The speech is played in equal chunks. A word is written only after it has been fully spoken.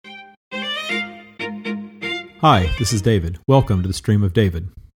Hi, this is David. Welcome to the Stream of David.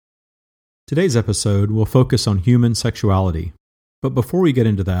 Today's episode will focus on human sexuality. But before we get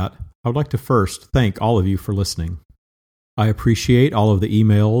into that, I would like to first thank all of you for listening. I appreciate all of the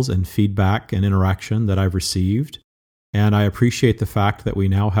emails and feedback and interaction that I've received, and I appreciate the fact that we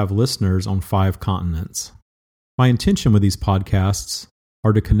now have listeners on 5 continents. My intention with these podcasts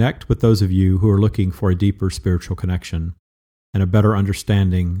are to connect with those of you who are looking for a deeper spiritual connection and a better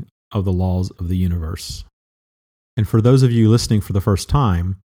understanding of the laws of the universe. And for those of you listening for the first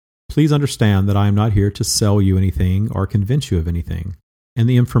time, please understand that I am not here to sell you anything or convince you of anything. And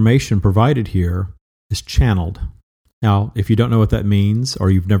the information provided here is channeled. Now, if you don't know what that means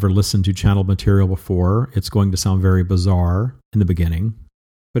or you've never listened to channeled material before, it's going to sound very bizarre in the beginning.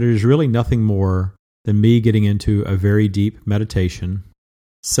 But it is really nothing more than me getting into a very deep meditation,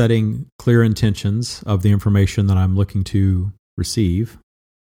 setting clear intentions of the information that I'm looking to receive,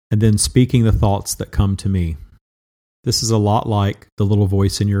 and then speaking the thoughts that come to me. This is a lot like the little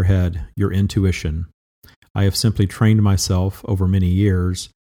voice in your head, your intuition. I have simply trained myself over many years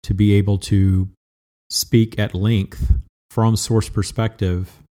to be able to speak at length from source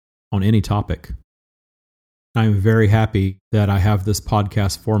perspective on any topic. I am very happy that I have this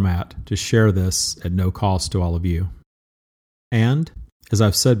podcast format to share this at no cost to all of you. And, as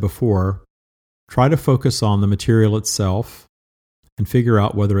I've said before, try to focus on the material itself and figure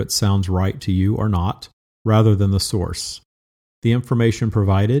out whether it sounds right to you or not, rather than the source. The information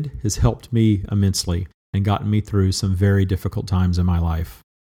provided has helped me immensely and gotten me through some very difficult times in my life.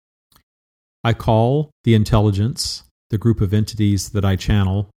 I call the intelligence, the group of entities that I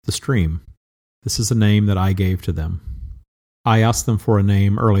channel, the stream. This is a name that I gave to them. I asked them for a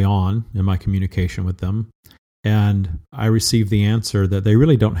name early on in my communication with them, and I received the answer that they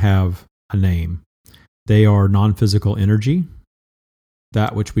really don't have a name. They are non-physical energy,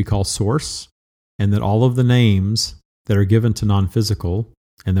 that which we call source, and that all of the names that are given to non-physical,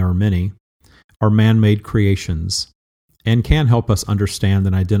 and there are many, are man-made creations and can help us understand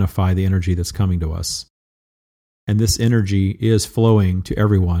and identify the energy that's coming to us. And this energy is flowing to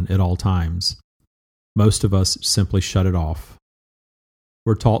everyone at all times. Most of us simply shut it off.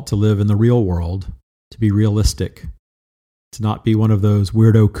 We're taught to live in the real world, to be realistic, to not be one of those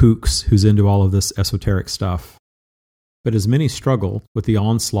weirdo kooks who's into all of this esoteric stuff. But as many struggle with the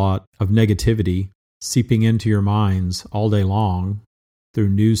onslaught of negativity seeping into your minds all day long through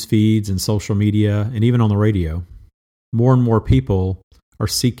news feeds and social media and even on the radio, more and more people are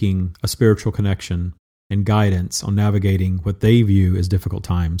seeking a spiritual connection and guidance on navigating what they view as difficult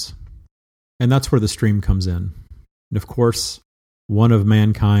times. And that's where the stream comes in. And of course, one of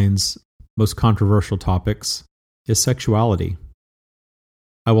mankind's most controversial topics is sexuality.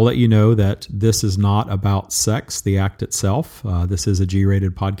 I will let you know that this is not about sex, the act itself. This is a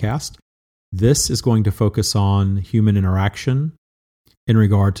G-rated podcast. This is going to focus on human interaction in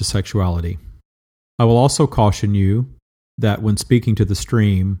regard to sexuality. I will also caution you that when speaking to the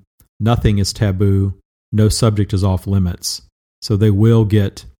stream, nothing is taboo, no subject is off limits. So they will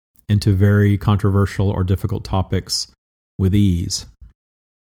get into very controversial or difficult topics with ease.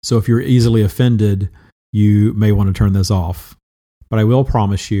 So if you're easily offended, you may want to turn this off. But I will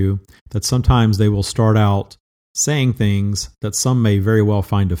promise you that sometimes they will start out saying things that some may very well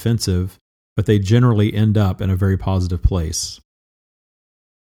find offensive, but they generally end up in a very positive place,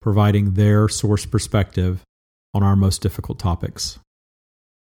 providing their source perspective on our most difficult topics.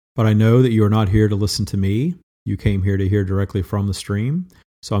 But I know that you are not here to listen to me. You came here to hear directly from the stream.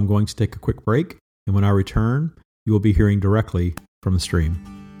 So I'm going to take a quick break, and when I return, you will be hearing directly from the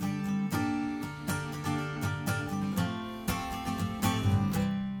stream.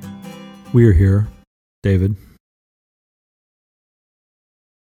 We are here, David.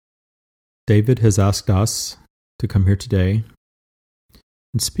 David has asked us to come here today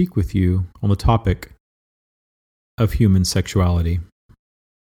and speak with you on the topic of human sexuality.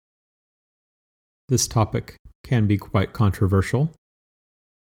 This topic can be quite controversial.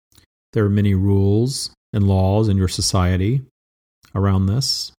 There are many rules and laws in your society around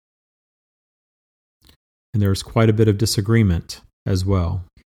this, and there's quite a bit of disagreement as well.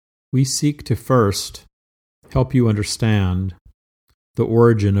 We seek to first help you understand the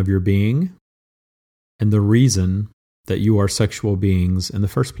origin of your being and the reason that you are sexual beings in the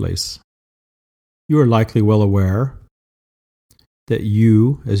first place. You are likely well aware that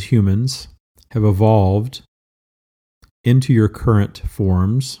you, as humans, have evolved into your current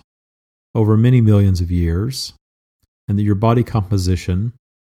forms over many millions of years, and that your body composition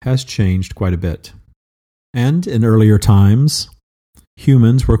has changed quite a bit. And in earlier times,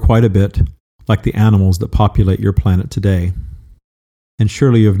 humans were quite a bit like the animals that populate your planet today. And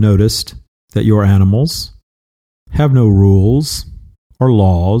surely you've noticed that your animals have no rules or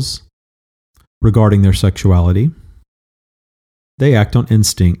laws regarding their sexuality. They act on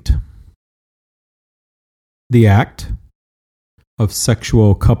instinct. The act of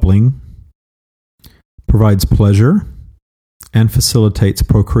sexual coupling provides pleasure and facilitates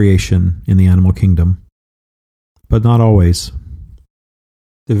procreation in the animal kingdom, but not always.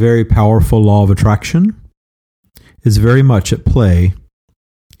 The very powerful law of attraction is very much at play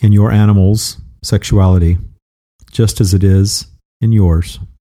in your animal's sexuality, just as it is in yours.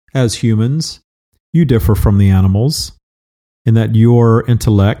 As humans, you differ from the animals in that your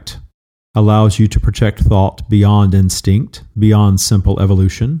intellect allows you to project thought beyond instinct, beyond simple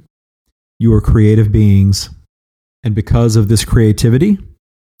evolution. You are creative beings, and because of this creativity,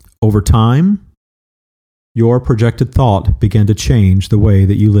 over time, your projected thought began to change the way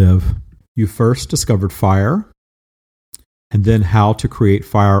that you live. You first discovered fire, and then how to create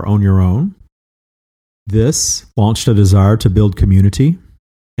fire on your own. This launched a desire to build community,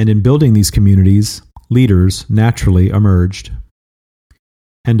 and in building these communities, leaders naturally emerged.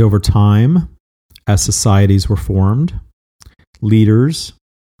 And over time, as societies were formed, leaders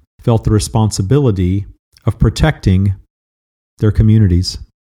felt the responsibility of protecting their communities.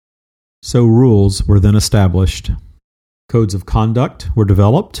 So rules were then established. Codes of conduct were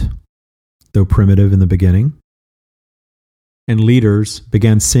developed, though primitive in the beginning, and leaders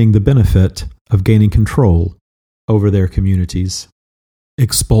began seeing the benefit of gaining control over their communities.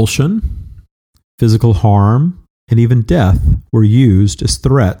 Expulsion, physical harm, and even death were used as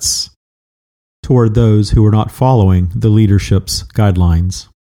threats toward those who were not following the leadership's guidelines.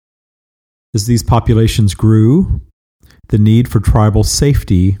 As these populations grew, the need for tribal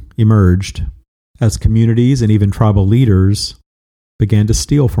safety emerged as communities and even tribal leaders began to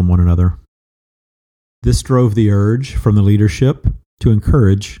steal from one another. This drove the urge from the leadership to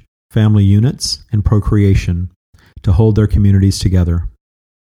encourage family units and procreation to hold their communities together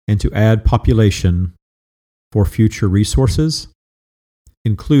and to add population for future resources,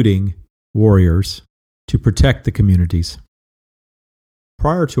 including warriors, to protect the communities.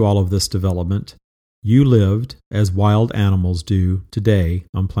 Prior to all of this development, you lived as wild animals do today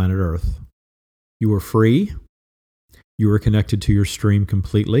on planet Earth. You were free. You were connected to your stream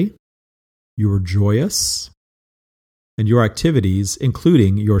completely. You were joyous. And your activities,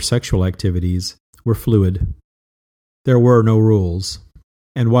 including your sexual activities, were fluid. There were no rules.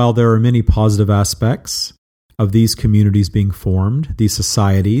 And while there are many positive aspects of these communities being formed, these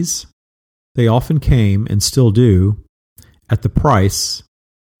societies, they often came and still do at the price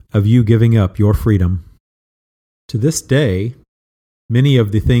of you giving up your freedom. To this day, many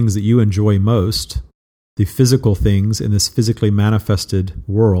of the things that you enjoy most, the physical things in this physically manifested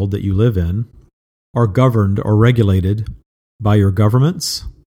world that you live in, are governed or regulated by your governments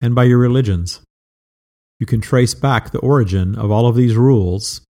and by your religions. You can trace back the origin of all of these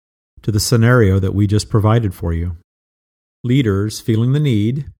rules to the scenario that we just provided for you. Leaders feeling the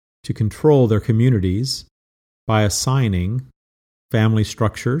need to control their communities by assigning family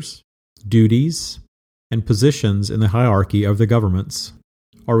structures, duties, and positions in the hierarchy of the governments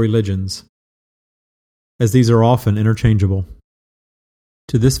or religions, as these are often interchangeable.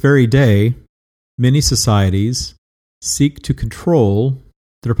 To this very day, many societies seek to control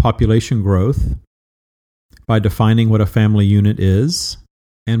their population growth by defining what a family unit is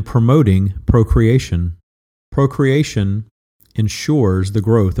and promoting procreation. Procreation ensures the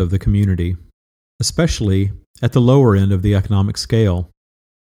growth of the community, especially at the lower end of the economic scale.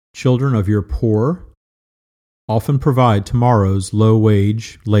 Children of your poor often provide tomorrow's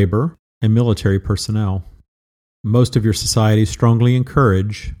low-wage labor and military personnel. Most of your societies strongly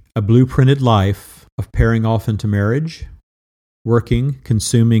encourage a blueprinted life of pairing off into marriage, working,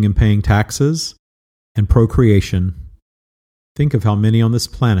 consuming, and paying taxes, and procreation. Think of how many on this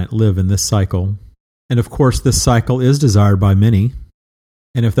planet live in this cycle. And of course, this cycle is desired by many.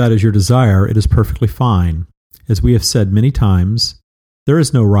 And if that is your desire, it is perfectly fine. As we have said many times, there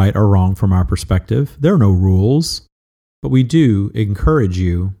is no right or wrong from our perspective. There are no rules. But we do encourage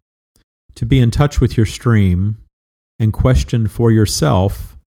you to be in touch with your stream and question for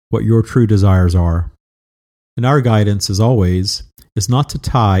yourself what your true desires are. And our guidance, as always, is not to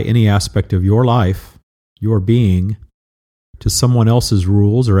tie any aspect of your life, your being, to someone else's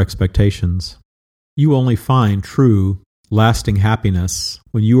rules or expectations. You only find true, lasting happiness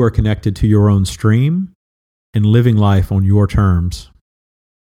when you are connected to your own stream and living life on your terms.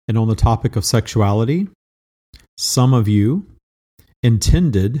 And on the topic of sexuality, some of you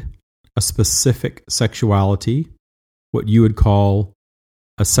intended a specific sexuality, what you would call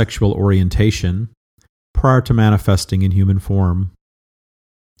a sexual orientation, prior to manifesting in human form.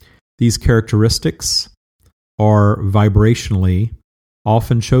 These characteristics are vibrationally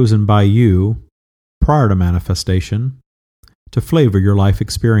often chosen by you prior to manifestation to flavor your life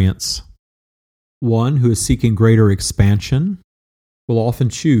experience. One who is seeking greater expansion will often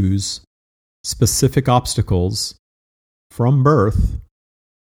choose specific obstacles from birth,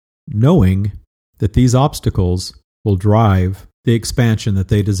 knowing that these obstacles will drive the expansion that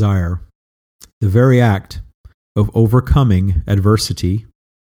they desire. The very act of overcoming adversity,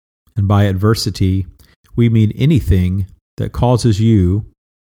 and by adversity, we mean anything that causes you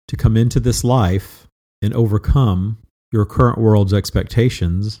to come into this life and overcome your current world's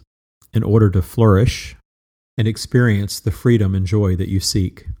expectations in order to flourish and experience the freedom and joy that you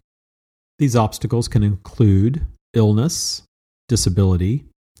seek. These obstacles can include illness, disability,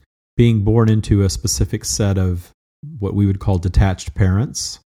 being born into a specific set of what we would call detached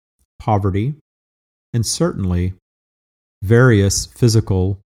parents, poverty, and certainly various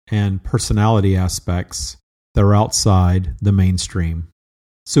physical and personality aspects that are outside the mainstream.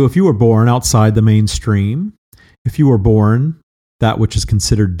 So if you were born outside the mainstream, if you were born that which is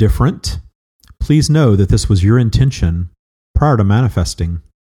considered different, please know that this was your intention prior to manifesting.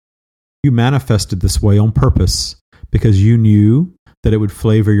 You manifested this way on purpose because you knew that it would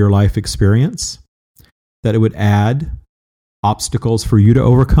flavor your life experience, that it would add obstacles for you to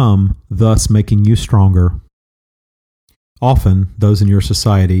overcome, thus making you stronger. Often, those in your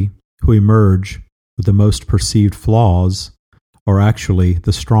society who emerge with the most perceived flaws are actually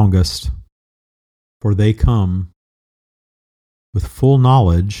the strongest, for they come with full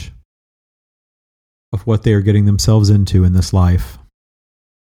knowledge of what they are getting themselves into in this life,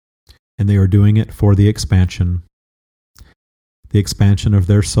 and they are doing it for the expansion of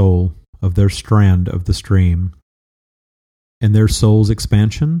their soul, of their strand of the stream. And their soul's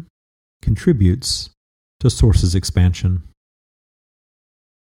expansion contributes to Source's expansion.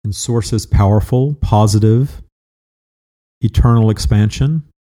 And Source's powerful, positive, eternal expansion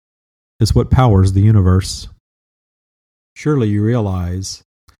is what powers the universe. Surely you realize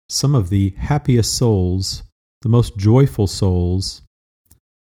some of the happiest souls, the most joyful souls,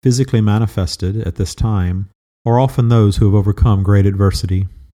 physically manifested at this time, are often those who have overcome great adversity.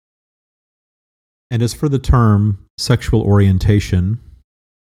 And as for the term sexual orientation,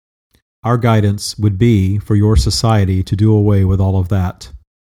 our guidance would be for your society to do away with all of that,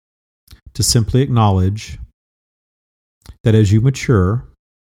 to simply acknowledge that as you mature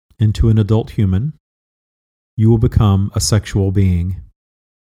into an adult human, you will become a sexual being.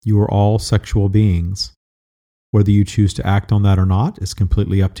 You are all sexual beings. Whether you choose to act on that or not is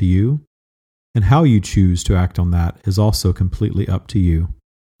completely up to you, and how you choose to act on that is also completely up to you.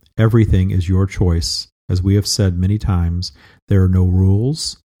 Everything is your choice. As we have said many times, there are no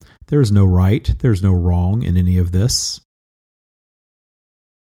rules, there is no right, there is no wrong in any of this.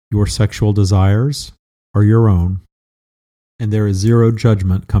 Your sexual desires are your own, and there is zero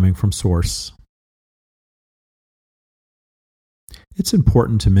judgment coming from Source. It's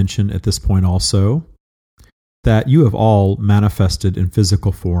important to mention at this point also that you have all manifested in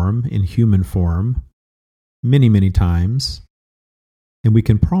physical form, in human form, many, many times, and we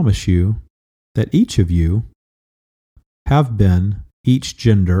can promise you that each of you have been each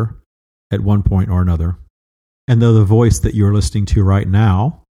gender at one point or another. And though the voice that you're listening to right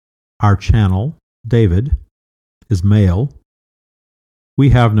now, our channel, David, is male, we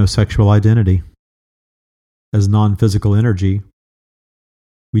have no sexual identity. As non-physical energy,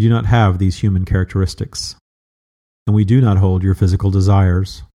 we do not have these human characteristics, and we do not hold your physical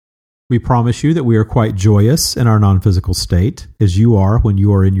desires. We promise you that we are quite joyous in our non-physical state, as you are when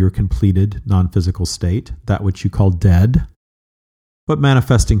you are in your completed non-physical state, that which you call dead. But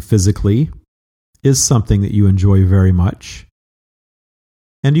manifesting physically is something that you enjoy very much,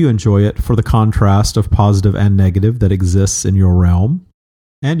 and you enjoy it for the contrast of positive and negative that exists in your realm,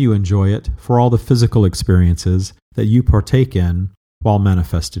 and you enjoy it for all the physical experiences that you partake in while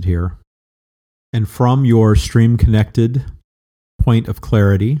manifested here. And from your stream-connected point of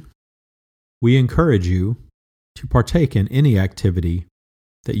clarity, we encourage you to partake in any activity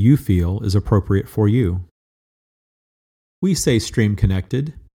that you feel is appropriate for you. We say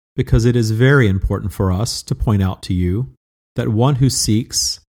stream-connected because it is very important for us to point out to you that one who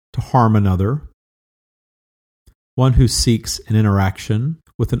seeks to harm another, one who seeks an interaction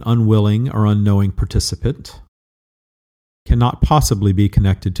with an unwilling or unknowing participant, cannot possibly be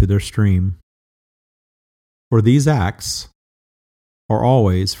connected to their stream. For these acts are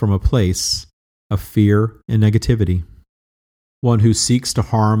always from a place of fear and negativity. One who seeks to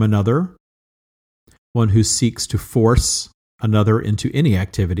harm another, one who seeks to force another into any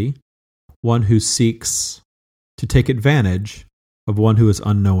activity, one who seeks to take advantage of one who is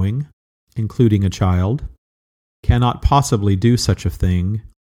unknowing, including a child, cannot possibly do such a thing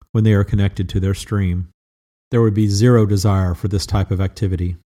when they are connected to their stream. There would be zero desire for this type of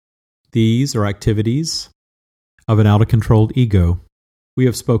activity. These are activities of an out-of-controlled ego. We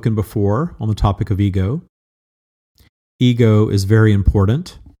have spoken before on the topic of ego. Ego is very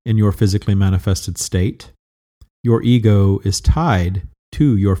important in your physically manifested state. Your ego is tied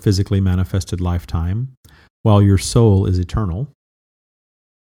to your physically manifested lifetime, while your soul is eternal.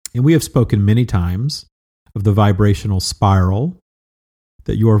 And we have spoken many times of the vibrational spiral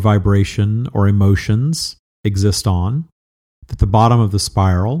that your vibration or emotions exist on, that the bottom of the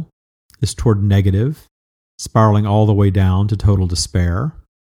spiral is toward negative, spiraling all the way down to total despair.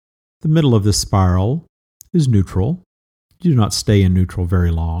 The middle of this spiral is neutral. You do not stay in neutral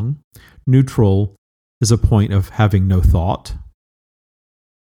very long. Neutral is a point of having no thought.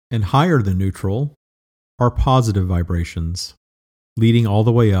 And higher than neutral are positive vibrations, leading all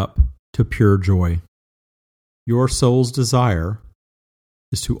the way up to pure joy. Your soul's desire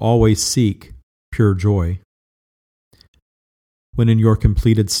is to always seek pure joy. When in your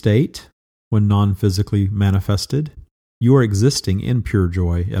completed state, when non-physically manifested, you are existing in pure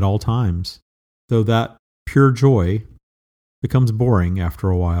joy at all times, though that pure joy becomes boring after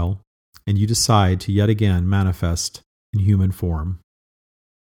a while, and you decide to yet again manifest in human form.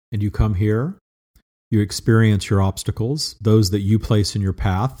 And you come here, you experience your obstacles, those that you place in your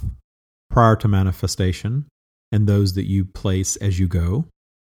path prior to manifestation, and those that you place as you go.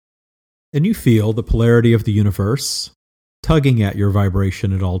 And you feel the polarity of the universe tugging at your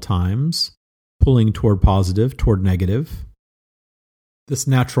vibration at all times, pulling toward positive, toward negative. This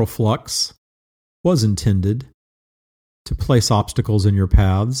natural flux was intended to place obstacles in your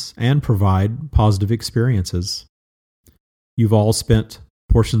paths and provide positive experiences. You've all spent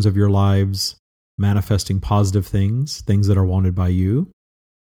portions of your lives manifesting positive things, things that are wanted by you,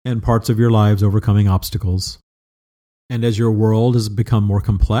 and parts of your lives overcoming obstacles. And as your world has become more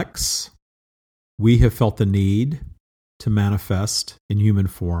complex, we have felt the need to manifest in human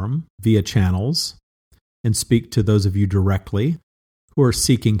form via channels and speak to those of you directly who are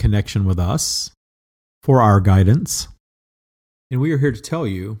seeking connection with us for our guidance. And we are here to tell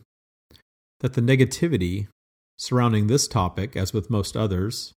you that the negativity surrounding this topic, as with most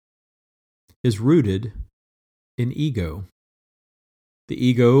others, is rooted in ego. The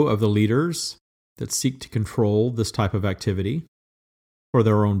ego of the leaders that seek to control this type of activity for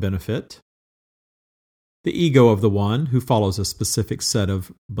their own benefit. The ego of the one who follows a specific set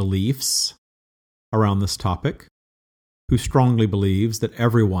of beliefs around this topic, who strongly believes that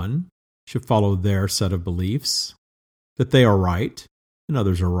everyone should follow their set of beliefs, that they are right and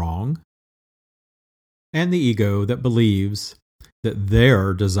others are wrong. And the ego that believes that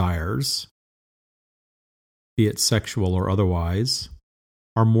their desires, be it sexual or otherwise,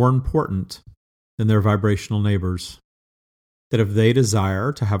 are more important than their vibrational neighbors. That if they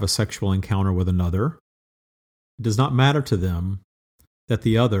desire to have a sexual encounter with another, it does not matter to them that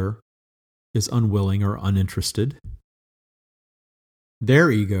the other is unwilling or uninterested.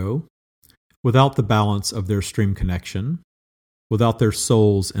 Their ego, without the balance of their stream connection, without their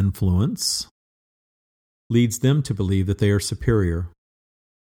soul's influence, leads them to believe that they are superior.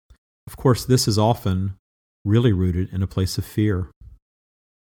 Of course, this is often really rooted in a place of fear,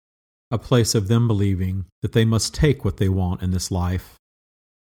 a place of them believing that they must take what they want in this life,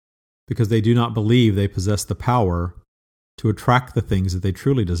 because they do not believe they possess the power to attract the things that they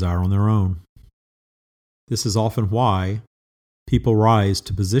truly desire on their own. This is often why people rise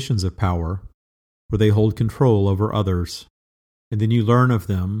to positions of power where they hold control over others, and then you learn of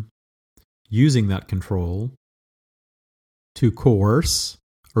them using that control to coerce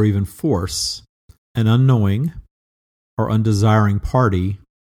or even force an unknowing or undesiring party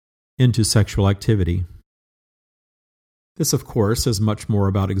into sexual activity. This, of course, is much more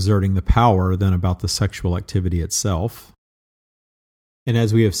about exerting the power than about the sexual activity itself, and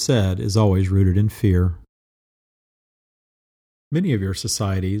as we have said, is always rooted in fear. Many of your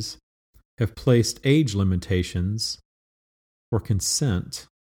societies have placed age limitations for consent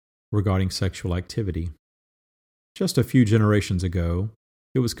regarding sexual activity. Just a few generations ago,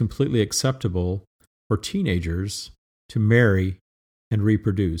 it was completely acceptable for teenagers to marry and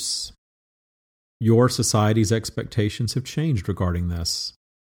reproduce. Your society's expectations have changed regarding this.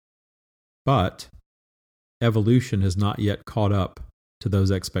 But evolution has not yet caught up to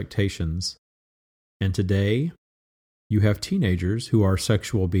those expectations. And today, you have teenagers who are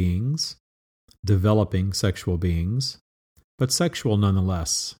sexual beings, developing sexual beings, but sexual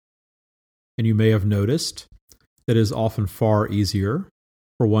nonetheless. And you may have noticed that it is often far easier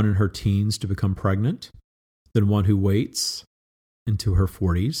for one in her teens to become pregnant than one who waits into her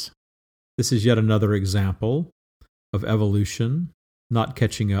 40s. This is yet another example of evolution not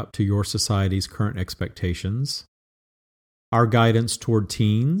catching up to your society's current expectations. Our guidance toward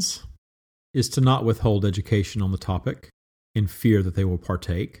teens is to not withhold education on the topic in fear that they will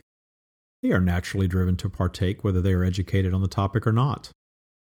partake. They are naturally driven to partake whether they are educated on the topic or not.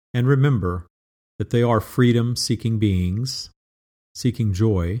 And remember that they are freedom-seeking beings, seeking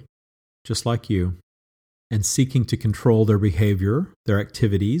joy, just like you, and seeking to control their behavior, their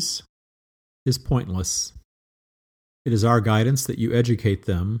activities, is pointless. It is our guidance that you educate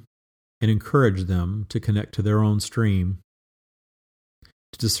them and encourage them to connect to their own stream,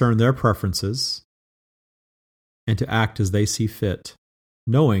 to discern their preferences, and to act as they see fit,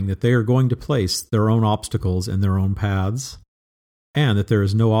 knowing that they are going to place their own obstacles in their own paths, and that there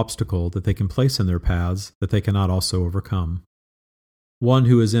is no obstacle that they can place in their paths that they cannot also overcome. One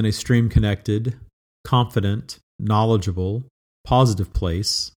who is in a stream-connected, confident, knowledgeable, positive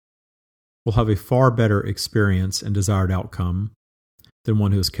place will have a far better experience and desired outcome than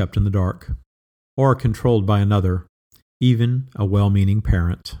one who is kept in the dark or controlled by another, even a well-meaning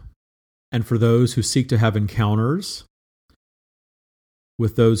parent. And for those who seek to have encounters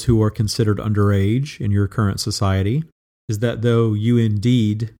with those who are considered underage in your current society, is that though you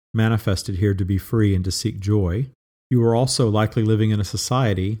indeed manifested here to be free and to seek joy, you are also likely living in a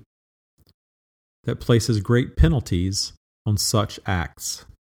society that places great penalties on such acts.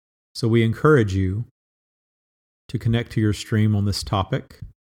 So we encourage you to connect to your stream on this topic.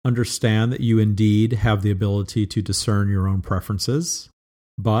 Understand that you indeed have the ability to discern your own preferences,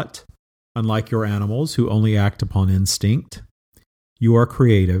 but unlike your animals who only act upon instinct, you are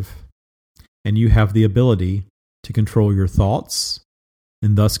creative and you have the ability to control your thoughts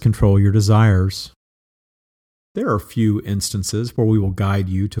and thus control your desires. There are few instances where we will guide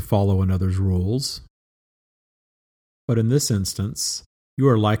you to follow another's rules, but in this instance, you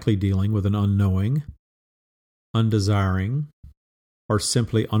are likely dealing with an unknowing, undesiring, or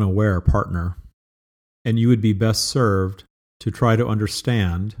simply unaware partner, and you would be best served to try to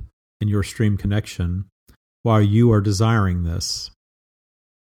understand in your stream connection why you are desiring this,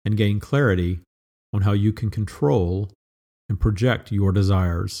 and gain clarity on how you can control and project your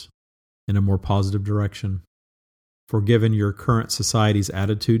desires in a more positive direction. For given your current society's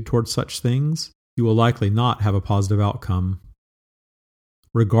attitude towards such things, you will likely not have a positive outcome,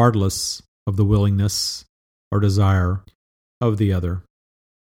 regardless of the willingness or desire of the other.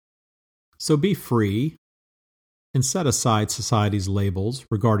 So be free and set aside society's labels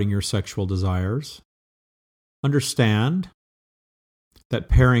regarding your sexual desires. Understand that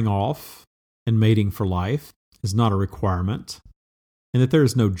pairing off and mating for life is not a requirement, and that there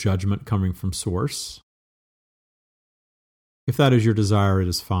is no judgment coming from source. If that is your desire, it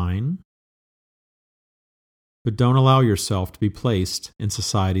is fine. But don't allow yourself to be placed in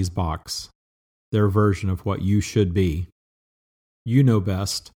society's box, their version of what you should be. You know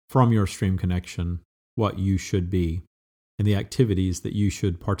best, from your stream connection, what you should be and the activities that you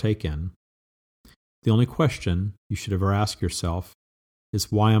should partake in. The only question you should ever ask yourself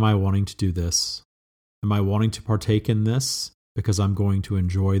is, why am I wanting to do this? Am I wanting to partake in this because I'm going to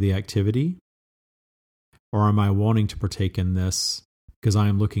enjoy the activity? Or am I wanting to partake in this because I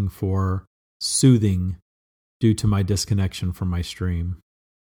am looking for soothing due to my disconnection from my stream?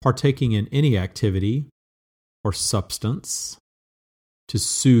 Partaking in any activity or substance to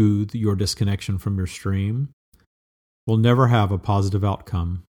soothe your disconnection from your stream will never have a positive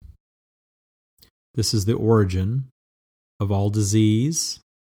outcome. This is the origin of all disease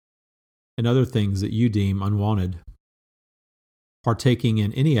and other things that you deem unwanted. Partaking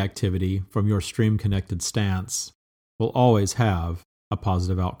in any activity from your stream-connected stance will always have a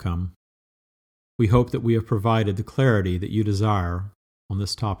positive outcome. We hope that we have provided the clarity that you desire on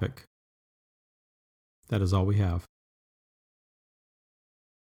this topic. That is all we have.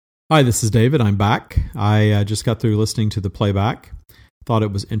 Hi, this is David. I'm back. I just got through listening to the playback. Thought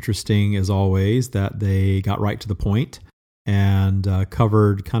it was interesting, as always, that they got right to the point and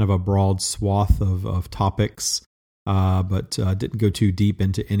covered kind of a broad swath of topics, but didn't go too deep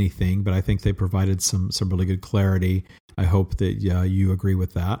into anything. But I think they provided some really good clarity. I hope that you agree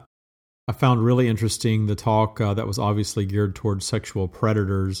with that. I found really interesting the talk that was obviously geared towards sexual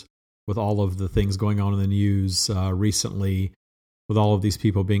predators, with all of the things going on in the news recently, with all of these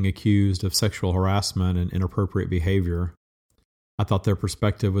people being accused of sexual harassment and inappropriate behavior. I thought their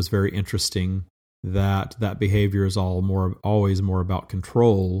perspective was very interesting, that behavior is always more about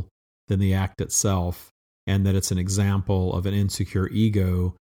control than the act itself, and that it's an example of an insecure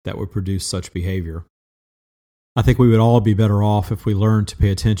ego that would produce such behavior. I think we would all be better off if we learned to pay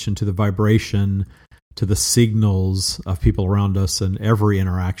attention to the vibration, to the signals of people around us in every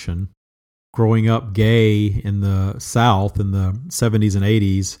interaction, growing up gay in the South in the 70s and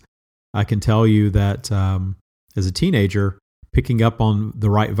 80s, I can tell you that as a teenager, picking up on the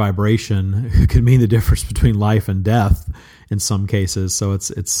right vibration could mean the difference between life and death in some cases. So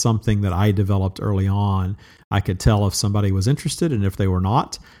it's something that I developed early on. I could tell if somebody was interested and if they were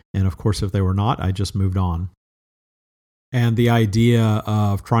not. And of course, if they were not, I just moved on. And the idea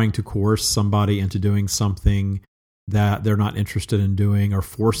of trying to coerce somebody into doing something that they're not interested in doing or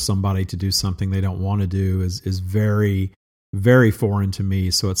force somebody to do something they don't want to do is very, very foreign to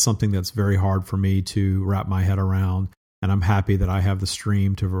me. So it's something that's very hard for me to wrap my head around. And I'm happy that I have the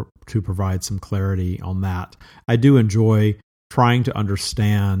stream to provide some clarity on that. I do enjoy trying to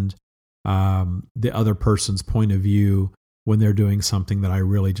understand the other person's point of view when they're doing something that I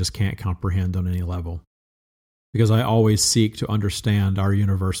really just can't comprehend on any level. Because I always seek to understand our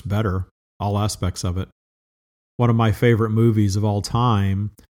universe better, all aspects of it. One of my favorite movies of all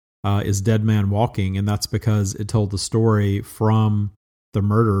time is Dead Man Walking, and that's because it told the story from the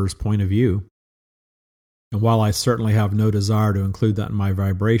murderer's point of view. And while I certainly have no desire to include that in my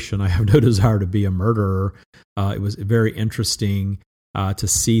vibration, I have no desire to be a murderer. It was very interesting to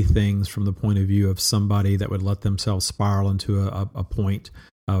see things from the point of view of somebody that would let themselves spiral into a point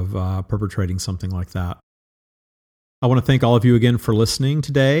of perpetrating something like that. I want to thank all of you again for listening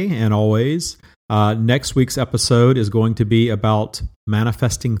today and always. Next week's episode is going to be about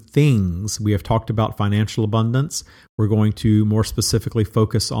manifesting things. We have talked about financial abundance. We're going to more specifically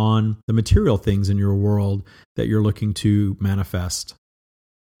focus on the material things in your world that you're looking to manifest.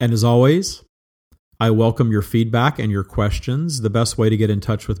 And as always, I welcome your feedback and your questions. The best way to get in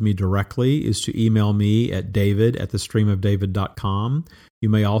touch with me directly is to email me at david@thestreamofdavid.com. You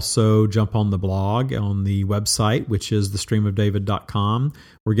may also jump on the blog on the website, which is thestreamofdavid.com.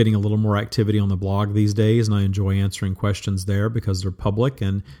 We're getting a little more activity on the blog these days, and I enjoy answering questions there because they're public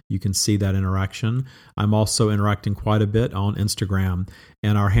and you can see that interaction. I'm also interacting quite a bit on Instagram,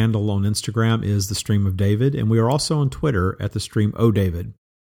 and our handle on Instagram is The Stream of David, and we are also on Twitter at The Stream O David.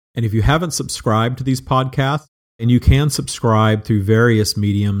 And if you haven't subscribed to these podcasts, and you can subscribe through various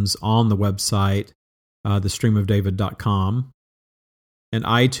mediums on the website, thestreamofdavid.com, and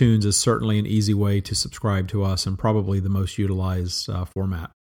iTunes is certainly an easy way to subscribe to us and probably the most utilized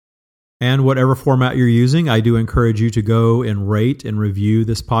format. And whatever format you're using, I do encourage you to go and rate and review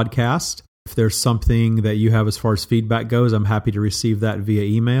this podcast. If there's something that you have as far as feedback goes, I'm happy to receive that via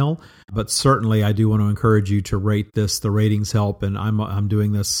email. But certainly, I do want to encourage you to rate this. The ratings help, and I'm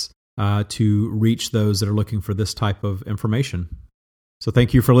doing this to reach those that are looking for this type of information. So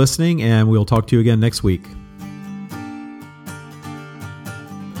thank you for listening, and we'll talk to you again next week.